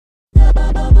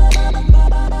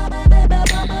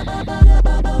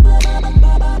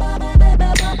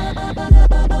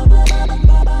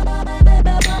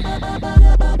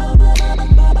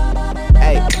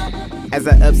as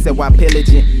I upset while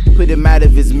pillaging. Put him out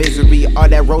of his misery, all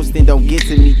that roasting don't get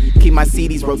to me. Keep my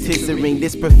CDs rotisserie,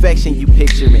 this perfection you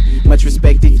picturing. Much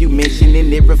respect if you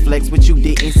mentioning, it reflects what you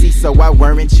didn't see, so why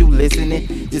weren't you listening?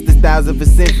 Just the styles of a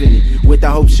symphony, with the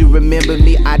hopes you remember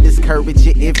me. I discourage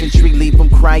your infantry, leave them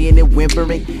crying and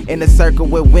whimpering. In a circle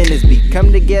where winners be,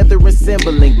 come together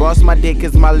assembling. Boss my dick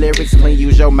cause my lyrics clean,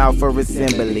 use your mouth for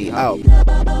assembly. Oh,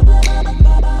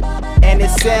 and it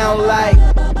sound like,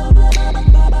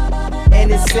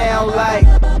 and it sound like,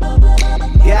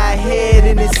 got head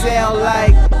and it sound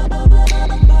like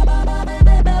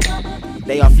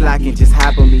they all flocking, just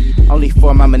hop on me, only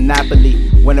for my monopoly.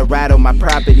 Wanna ride on my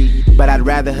property, but I'd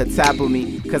rather her topple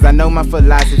me. Cause I know my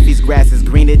philosophy's grass is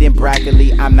greener than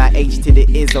broccoli. I'm not H to the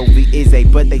Izzo, V is A,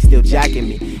 but they still jocking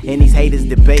me. And these haters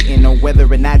debating on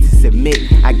whether or not to submit.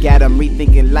 I got them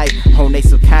rethinking life on they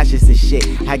subconscious and shit.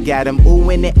 I got them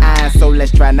oohing their eyes, so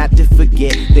let's try not to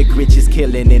forget. The grit is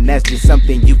killing, and that's just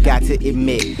something you got to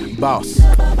admit. Boss.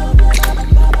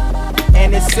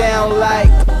 And it sound like,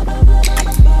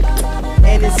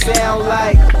 and it sound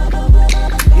like,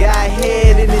 got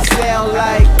head and it sound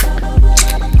like.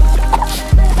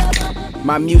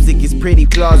 My music is pretty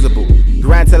plausible.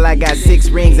 Grind till I got 6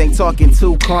 rings, ain't talking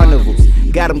 2 carnivals.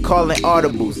 Got them calling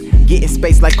audibles, getting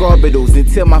space like orbitals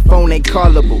until my phone ain't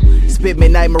callable. Spit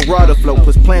midnight marauder flow,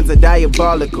 cause plans are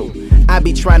diabolical. I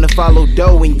be trying to follow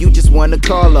dough and you just wanna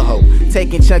call a hoe.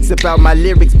 Taking chunks about my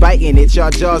lyrics, biting at y'all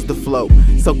jaws to flow.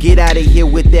 So get out of here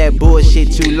with that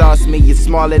bullshit, you lost me. You're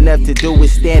small enough to do it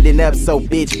standing up, so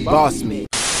bitch boss me.